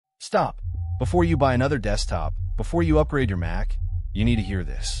Stop. Before you buy another desktop, before you upgrade your Mac, you need to hear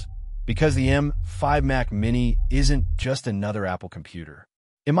this. Because the M5 Mac Mini isn't just another Apple computer.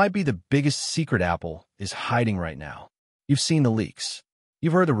 It might be the biggest secret Apple is hiding right now. You've seen the leaks.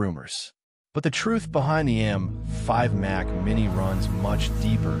 You've heard the rumors. But the truth behind the M5 Mac Mini runs much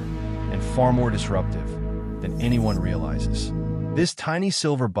deeper and far more disruptive than anyone realizes. This tiny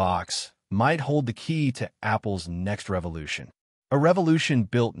silver box might hold the key to Apple's next revolution. A revolution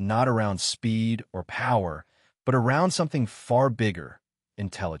built not around speed or power, but around something far bigger,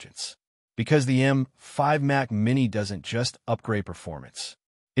 intelligence. Because the M5 Mac Mini doesn't just upgrade performance.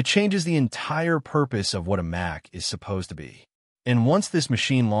 It changes the entire purpose of what a Mac is supposed to be. And once this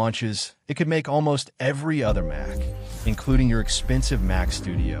machine launches, it could make almost every other Mac, including your expensive Mac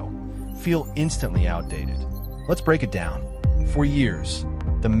Studio, feel instantly outdated. Let's break it down. For years,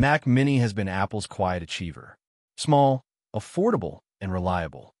 the Mac Mini has been Apple's quiet achiever. Small, affordable, and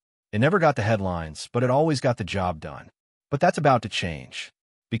reliable. It never got the headlines, but it always got the job done. But that's about to change.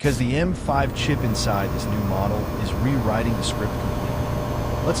 Because the M5 chip inside this new model is rewriting the script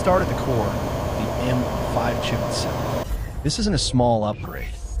completely. Let's start at the core, the M5 chip itself. This isn't a small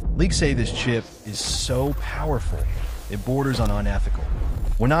upgrade. Leaks say this chip is so powerful, it borders on unethical.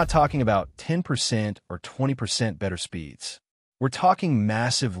 We're not talking about 10% or 20% better speeds. We're talking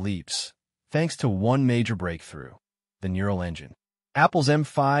massive leaps, thanks to one major breakthrough, the neural engine. Apple's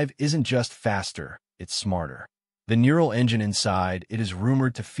M5 isn't just faster, it's smarter. The neural engine inside it is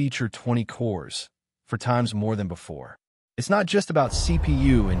rumored to feature 20 cores, 4 times more than before. It's not just about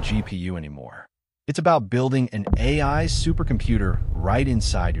CPU and GPU anymore. It's about building an AI supercomputer right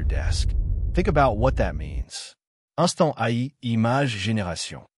inside your desk. Think about what that means. Instant AI, image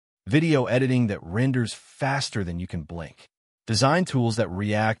génération. Video editing that renders faster than you can blink. Design tools that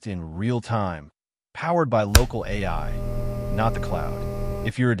react in real time, powered by local AI, not the cloud.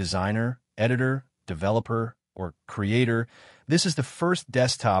 If you're a designer, editor, developer, or creator, this is the first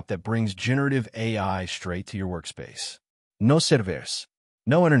desktop that brings generative AI straight to your workspace. No servers,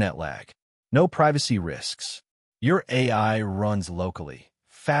 no internet lag, no privacy risks. Your AI runs locally,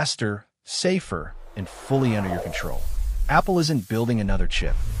 faster, safer, and fully under your control. Apple isn't building another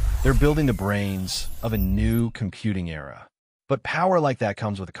chip. They're building the brains of a new computing era. But power like that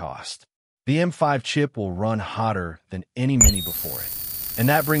comes with a cost. The M5 chip will run hotter than any Mini before it. And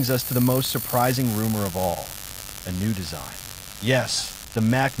that brings us to the most surprising rumor of all, a new design. Yes, the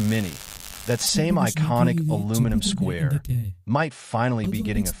Mac Mini, that same iconic aluminum square, might finally be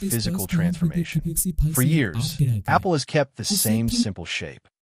getting a physical transformation. For years, Apple has kept the same simple shape.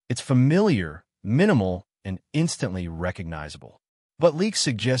 It's familiar, minimal, and instantly recognizable. But leaks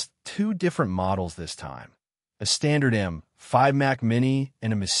suggest 2 different models this time. A standard M5 Mac Mini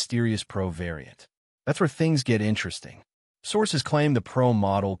and a mysterious Pro variant. That's where things get interesting. Sources claim the Pro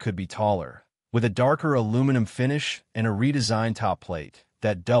model could be taller, with a darker aluminum finish and a redesigned top plate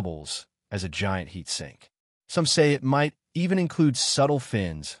that doubles as a giant heatsink. Some say it might even include subtle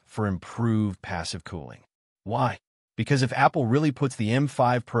fins for improved passive cooling. Why? Because if Apple really puts the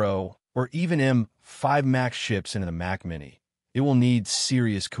M5 Pro or even M5 Max chips into the Mac Mini, it will need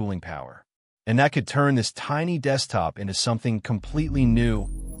serious cooling power. And that could turn this tiny desktop into something completely new,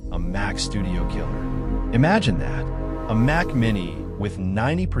 a Mac Studio killer. Imagine that, a Mac Mini with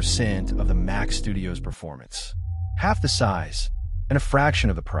 90% of the Mac Studio's performance, half the size, and a fraction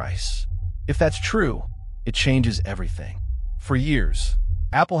of the price. If that's true, it changes everything. For years,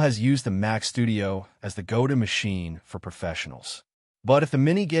 Apple has used the Mac Studio as the go-to machine for professionals. But if the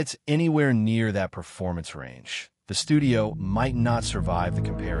Mini gets anywhere near that performance range, the Studio might not survive the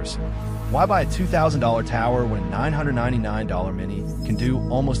comparison. Why buy a $2,000 tower when a $999 Mini can do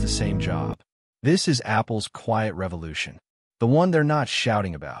almost the same job? This is Apple's quiet revolution, the one they're not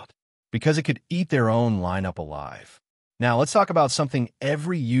shouting about, because it could eat their own lineup alive. Now let's talk about something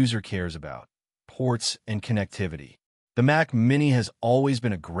every user cares about, ports and connectivity. The Mac Mini has always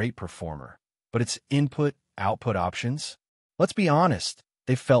been a great performer, but its input-output options? Let's be honest,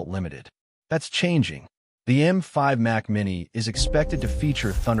 they felt limited. That's changing. The M5 Mac Mini is expected to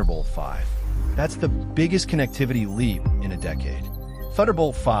feature Thunderbolt 5. That's the biggest connectivity leap in a decade.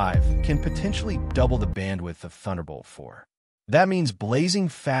 Thunderbolt 5 can potentially double the bandwidth of Thunderbolt 4. That means blazing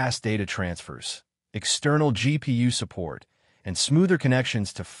fast data transfers, external GPU support, and smoother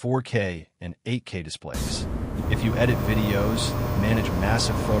connections to 4K and 8K displays. If you edit videos, manage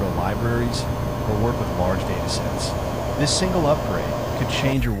massive photo libraries, or work with large datasets, this single upgrade could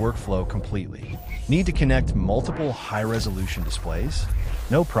change your workflow completely. Need to connect multiple high-resolution displays?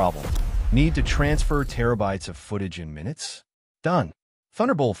 No problem. Need to transfer terabytes of footage in minutes? Done.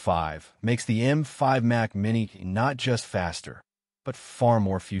 Thunderbolt 5 makes the M5 Mac Mini not just faster, but far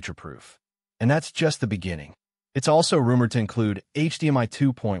more future-proof. And that's just the beginning. It's also rumored to include HDMI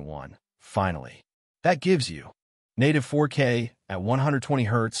 2.1, finally. That gives you native 4K at 120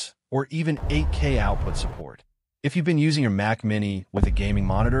 Hz or even 8K output support. If you've been using your Mac Mini with a gaming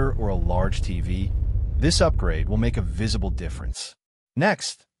monitor or a large TV, this upgrade will make a visible difference.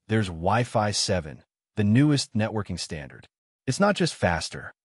 Next, there's Wi-Fi 7, the newest networking standard. It's not just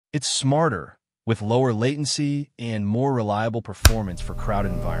faster, it's smarter, with lower latency and more reliable performance for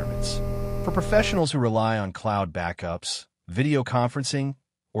crowded environments. For professionals who rely on cloud backups, video conferencing,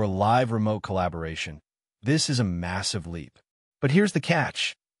 or live remote collaboration, this is a massive leap. But here's the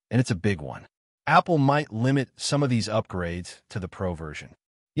catch, and it's a big one. Apple might limit some of these upgrades to the Pro version.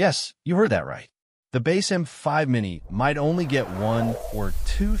 Yes, you heard that right. The base M5 Mini might only get 1 or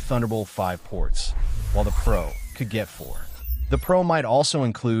 2 Thunderbolt 5 ports, while the Pro could get 4. The Pro might also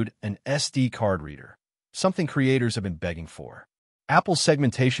include an SD card reader, something creators have been begging for. Apple's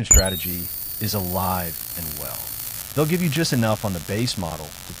segmentation strategy is alive and well. They'll give you just enough on the base model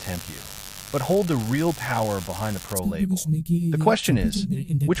to tempt you, but hold the real power behind the Pro label. The question is,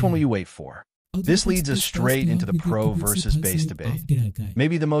 which one will you wait for? This leads us straight into the Pro versus base debate,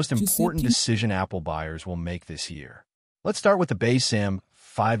 maybe the most important decision Apple buyers will make this year. Let's start with the base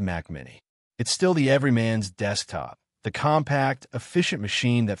M5 Mac Mini. It's still the everyman's desktop, the compact, efficient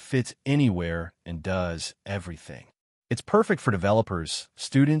machine that fits anywhere and does everything. It's perfect for developers,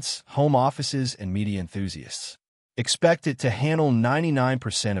 students, home offices, and media enthusiasts. Expect it to handle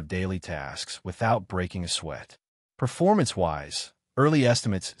 99% of daily tasks without breaking a sweat. Performance-wise, early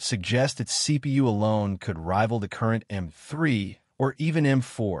estimates suggest its CPU alone could rival the current M3 or even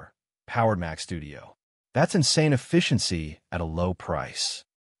M4 powered Mac Studio. That's insane efficiency at a low price.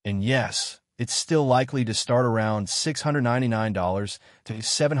 And yes, it's still likely to start around $699 to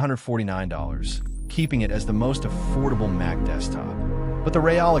 $749, keeping it as the most affordable Mac desktop. But the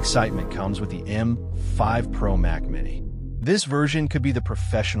real excitement comes with the M5 Pro Mac Mini. This version could be the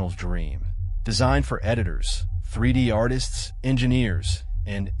professional's dream, designed for editors, 3D artists, engineers,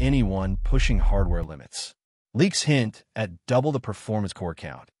 and anyone pushing hardware limits. Leaks hint at double the performance core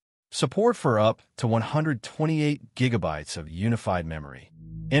count, support for up to 128 gigabytes of unified memory,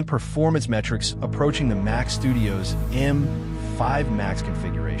 and performance metrics approaching the Mac Studio's M5 Max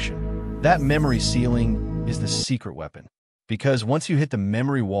configuration. That memory ceiling is the secret weapon, because once you hit the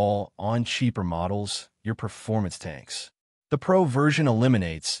memory wall on cheaper models, your performance tanks. The Pro version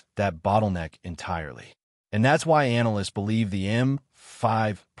eliminates that bottleneck entirely. And that's why analysts believe the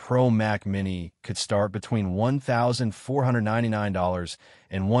M5 Pro Mac Mini could start between $1,499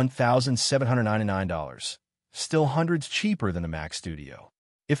 and $1,799, still hundreds cheaper than the Mac Studio.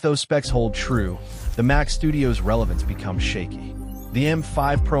 If those specs hold true, the Mac Studio's relevance becomes shaky. The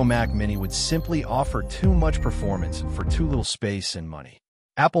M5 Pro Mac Mini would simply offer too much performance for too little space and money.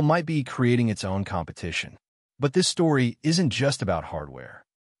 Apple might be creating its own competition. But this story isn't just about hardware.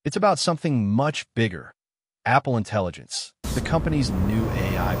 It's about something much bigger. Apple Intelligence, the company's new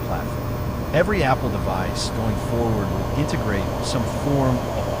AI platform. Every Apple device going forward will integrate some form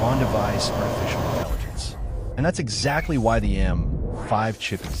of on-device artificial intelligence. And that's exactly why the M5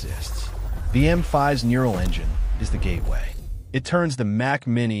 chip exists. The M5's neural engine is the gateway. It turns the Mac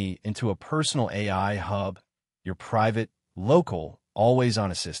Mini into a personal AI hub, your private, local, always-on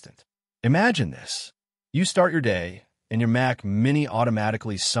assistant. Imagine this. You start your day, and your Mac Mini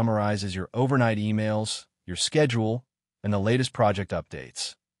automatically summarizes your overnight emails, your schedule, and the latest project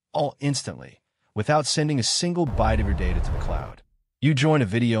updates, all instantly, without sending a single byte of your data to the cloud. You join a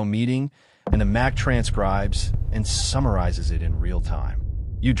video meeting, and the Mac transcribes and summarizes it in real time.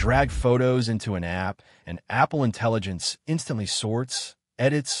 You drag photos into an app, and Apple Intelligence instantly sorts,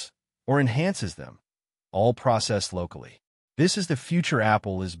 edits, or enhances them, all processed locally. This is the future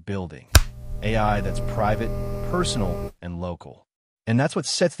Apple is building. AI that's private, personal, and local. And that's what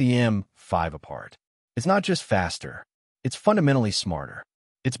sets the M5 apart. It's not just faster, it's fundamentally smarter.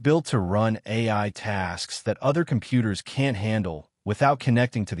 It's built to run AI tasks that other computers can't handle without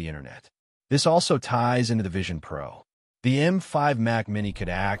connecting to the internet. This also ties into the Vision Pro. The M5 Mac Mini could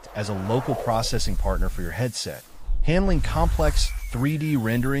act as a local processing partner for your headset, handling complex 3D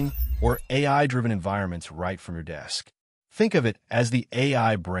rendering or AI-driven environments right from your desk. Think of it as the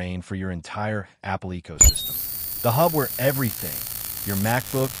AI brain for your entire Apple ecosystem. The hub where everything, your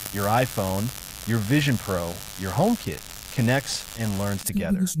MacBook, your iPhone, your Vision Pro, your HomeKit, connects and learns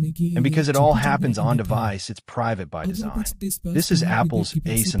together. And because it all happens on device, it's private by design. This is Apple's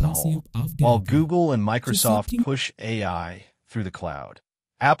ace in the hole. While Google and Microsoft push AI through the cloud,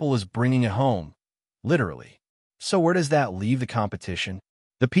 Apple is bringing it home, literally. So where does that leave the competition?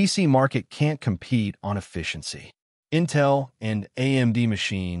 The PC market can't compete on efficiency. Intel and AMD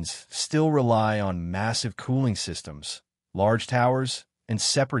machines still rely on massive cooling systems, large towers, and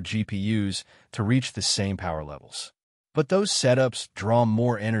separate GPUs to reach the same power levels. But those setups draw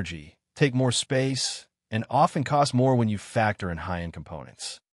more energy, take more space, and often cost more when you factor in high-end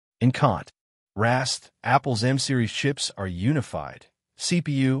components. In contrast, Apple's M-series chips are unified: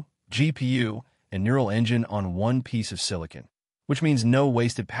 CPU, GPU, and neural engine on one piece of silicon, which means no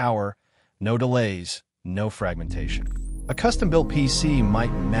wasted power, no delays, no fragmentation. A custom-built PC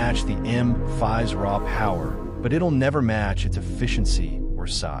might match the M5's raw power, but it'll never match its efficiency or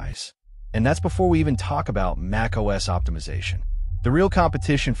size. And that's before we even talk about macOS optimization. The real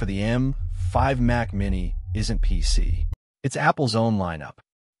competition for the M5 Mac Mini isn't PC. It's Apple's own lineup.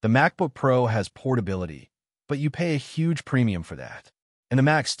 The MacBook Pro has portability, but you pay a huge premium for that. And the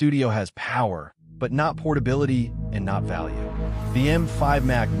Mac Studio has power, but not portability and not value. The M5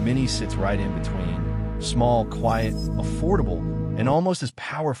 Mac Mini sits right in between: small, quiet, affordable, and almost as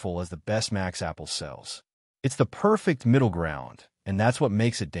powerful as the best Macs Apple sells. It's the perfect middle ground, and that's what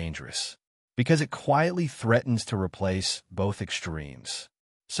makes it dangerous, because it quietly threatens to replace both extremes.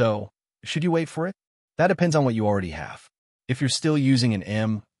 So, should you wait for it? That depends on what you already have. If you're still using an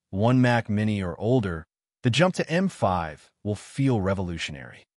M1 Mac Mini or older, the jump to M5 will feel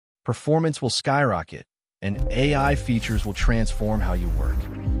revolutionary. Performance will skyrocket, and AI features will transform how you work.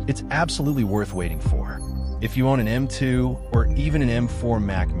 It's absolutely worth waiting for. If you own an M2 or even an M4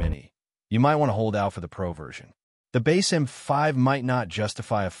 Mac Mini, you might want to hold out for the Pro version. The base M5 might not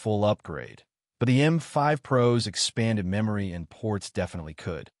justify a full upgrade, but the M5 Pro's expanded memory and ports definitely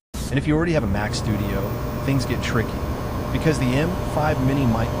could. And if you already have a Mac Studio, things get tricky, because the M5 Mini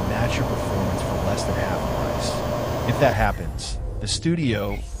might match your performance for less than half the price. If that happens, the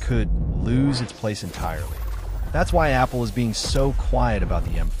Studio could lose its place entirely. That's why Apple is being so quiet about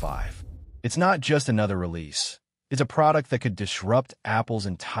the M5. It's not just another release. It's a product that could disrupt Apple's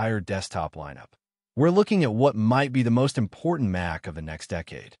entire desktop lineup. We're looking at what might be the most important Mac of the next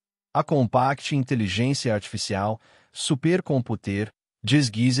decade. A compact inteligência artificial supercomputer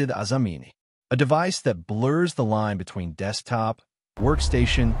desguised as a mini. A device that blurs the line between desktop,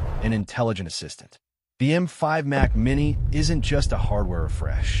 workstation, and intelligent assistant. The M5 Mac Mini isn't just a hardware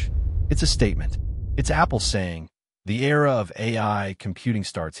refresh. It's a statement. It's Apple saying, the era of AI computing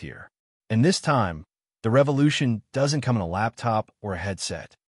starts here. And this time, the revolution doesn't come in a laptop or a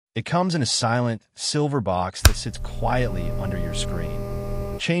headset. It comes in a silent, silver box that sits quietly under your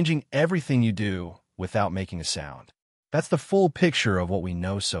screen, changing everything you do without making a sound. That's the full picture of what we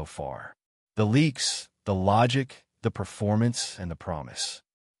know so far. The leaks, the logic, the performance, and the promise.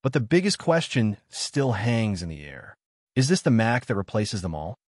 But the biggest question still hangs in the air. Is this the Mac that replaces them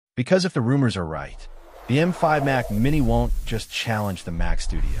all? Because if the rumors are right, the M5 Mac Mini won't just challenge the Mac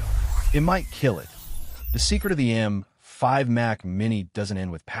Studio. It might kill it. The secret of the M5 Mac Mini doesn't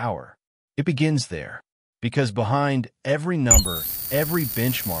end with power. It begins there. Because behind every number, every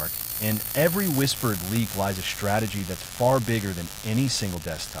benchmark, and every whispered leak lies a strategy that's far bigger than any single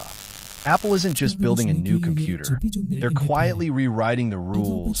desktop. Apple isn't just building a new computer. They're quietly rewriting the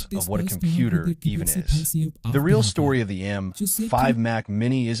rules of what a computer even is. The real story of the M5 Mac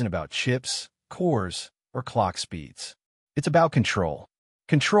Mini isn't about chips, cores, or clock speeds. It's about control.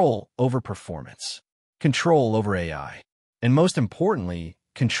 Control over performance. Control over AI. And most importantly,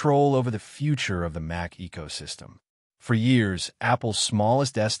 control over the future of the Mac ecosystem. For years, Apple's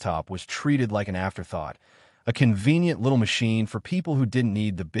smallest desktop was treated like an afterthought, a convenient little machine for people who didn't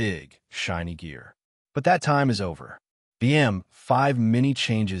need the big, shiny gear. But that time is over. The M5 Mini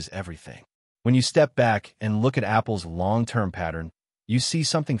changes everything. When you step back and look at Apple's long-term pattern, you see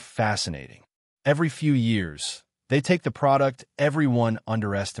something fascinating. Every few years, they take the product everyone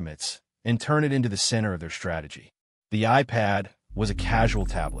underestimates and turn it into the center of their strategy. The iPad was a casual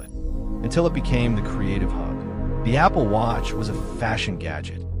tablet until it became the creative hub. The Apple Watch was a fashion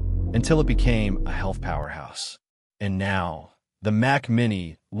gadget until it became a health powerhouse. And now, the Mac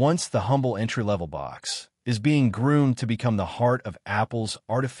Mini, once the humble entry-level box, is being groomed to become the heart of Apple's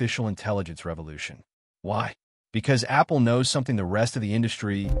artificial intelligence revolution. Why? Because Apple knows something the rest of the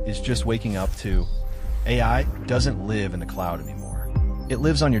industry is just waking up to. AI doesn't live in the cloud anymore. It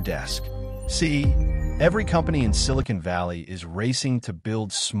lives on your desk. See, every company in Silicon Valley is racing to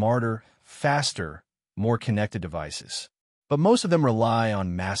build smarter, faster, more connected devices. But most of them rely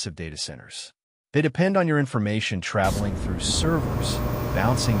on massive data centers. They depend on your information traveling through servers,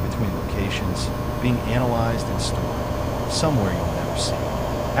 bouncing between locations, being analyzed and stored, somewhere you'll never see.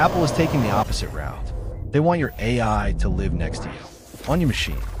 Apple is taking the opposite route. They want your AI to live next to you, on your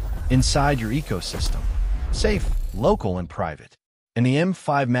machine, inside your ecosystem, safe, local, and private. And the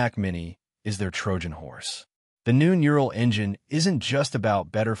M5 Mac Mini is their Trojan horse. The new neural engine isn't just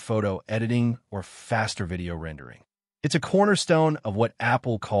about better photo editing or faster video rendering. It's a cornerstone of what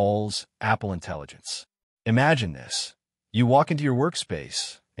Apple calls Apple Intelligence. Imagine this. You walk into your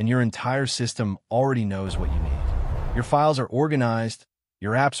workspace, and your entire system already knows what you need. Your files are organized,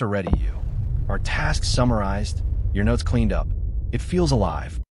 your apps are ready to you. Our tasks summarized, your notes cleaned up. It feels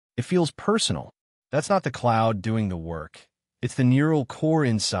alive. It feels personal. That's not the cloud doing the work. It's the neural core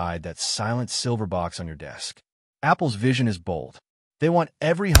inside that silent silver box on your desk. Apple's vision is bold. They want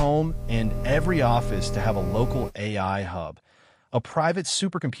every home and every office to have a local AI hub, a private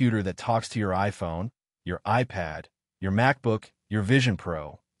supercomputer that talks to your iPhone, your iPad, your MacBook, your Vision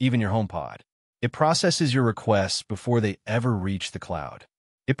Pro, even your HomePod. It processes your requests before they ever reach the cloud.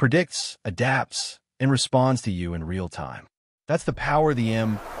 It predicts, adapts, and responds to you in real time. That's the power the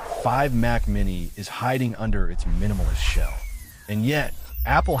M5 Mac Mini is hiding under its minimalist shell. And yet,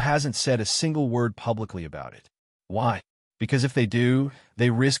 Apple hasn't said a single word publicly about it. Why? Because if they do, they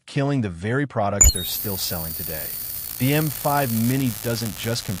risk killing the very products they're still selling today. The M5 Mini doesn't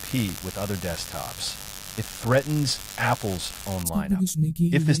just compete with other desktops. It threatens Apple's own lineup.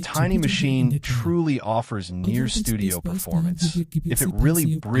 If this tiny machine truly offers near-studio performance, if it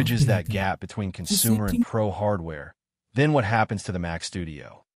really bridges that gap between consumer and pro hardware, then what happens to the Mac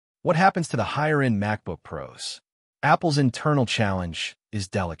Studio? What happens to the higher-end MacBook Pros? Apple's internal challenge is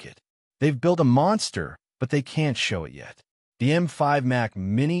delicate. They've built a monster, but they can't show it yet. The M5 Mac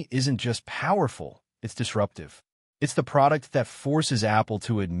Mini isn't just powerful, it's disruptive. It's the product that forces Apple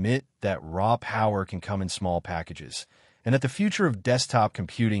to admit that raw power can come in small packages, and that the future of desktop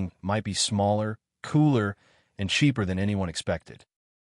computing might be smaller, cooler, and cheaper than anyone expected.